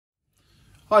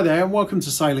Hi there and welcome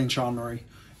to Sailing Chandlery.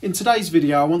 In today's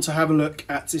video I want to have a look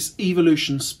at this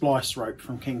Evolution Splice rope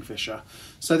from Kingfisher.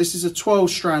 So this is a 12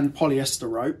 strand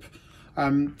polyester rope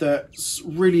that's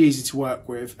really easy to work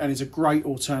with and is a great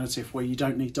alternative where you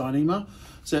don't need dyneema.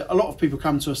 So a lot of people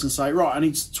come to us and say, right, I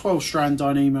need 12 strand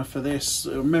dyneema for this.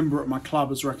 A member at my club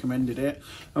has recommended it.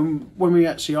 And when we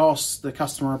actually ask the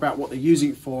customer about what they're using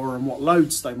it for and what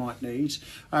loads they might need,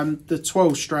 the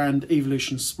 12 strand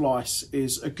Evolution Splice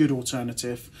is a good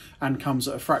alternative and comes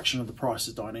at a fraction of the price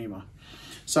of dyneema.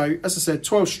 So as I said,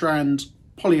 12 strand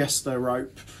polyester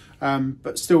rope,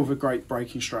 but still with a great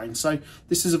breaking strain. So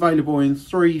this is available in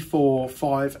 3, 4,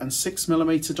 5 and 6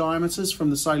 millimeter diameters from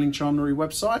the Sailing Chandlery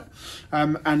website.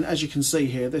 And as you can see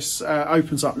here, this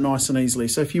opens up nice and easily.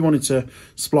 So if you wanted to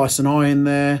splice an eye in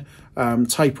there,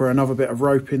 taper another bit of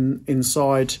rope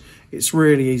inside, it's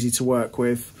really easy to work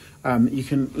with. You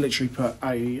can literally put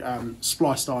a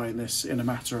spliced eye in this in a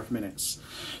matter of minutes.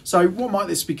 So what might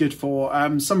this be good for?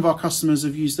 Some of our customers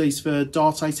have used these for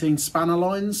Dart 18 spanner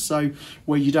lines, so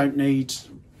where you don't need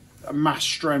a mass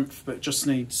strength but just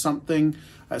need something.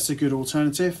 That's a good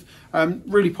alternative.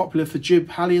 Really popular for jib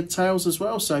halyard tails as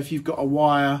well. So if you've got a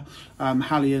wire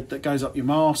halyard that goes up your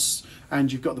mast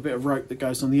and you've got the bit of rope that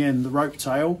goes on the end, the rope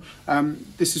tail,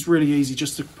 this is really easy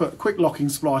just to put a quick locking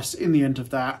splice in the end of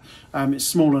that. It's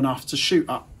small enough to shoot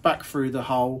up back through the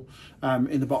hole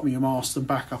in the bottom of your mast and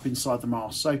back up inside the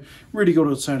mast. So really good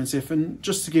alternative. And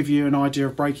just to give you an idea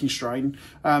of breaking strain,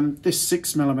 this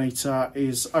 6 millimeter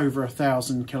is over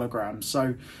 1,000 kilograms.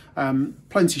 So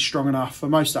plenty strong enough for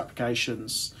most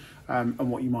applications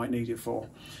and what you might need it for.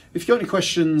 If you've got any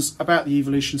questions about the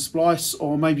Evolution Splice,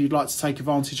 or maybe you'd like to take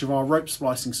advantage of our rope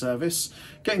splicing service,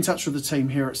 get in touch with the team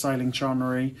here at Sailing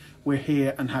Chandlery. We're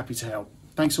here and happy to help.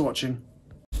 Thanks for watching.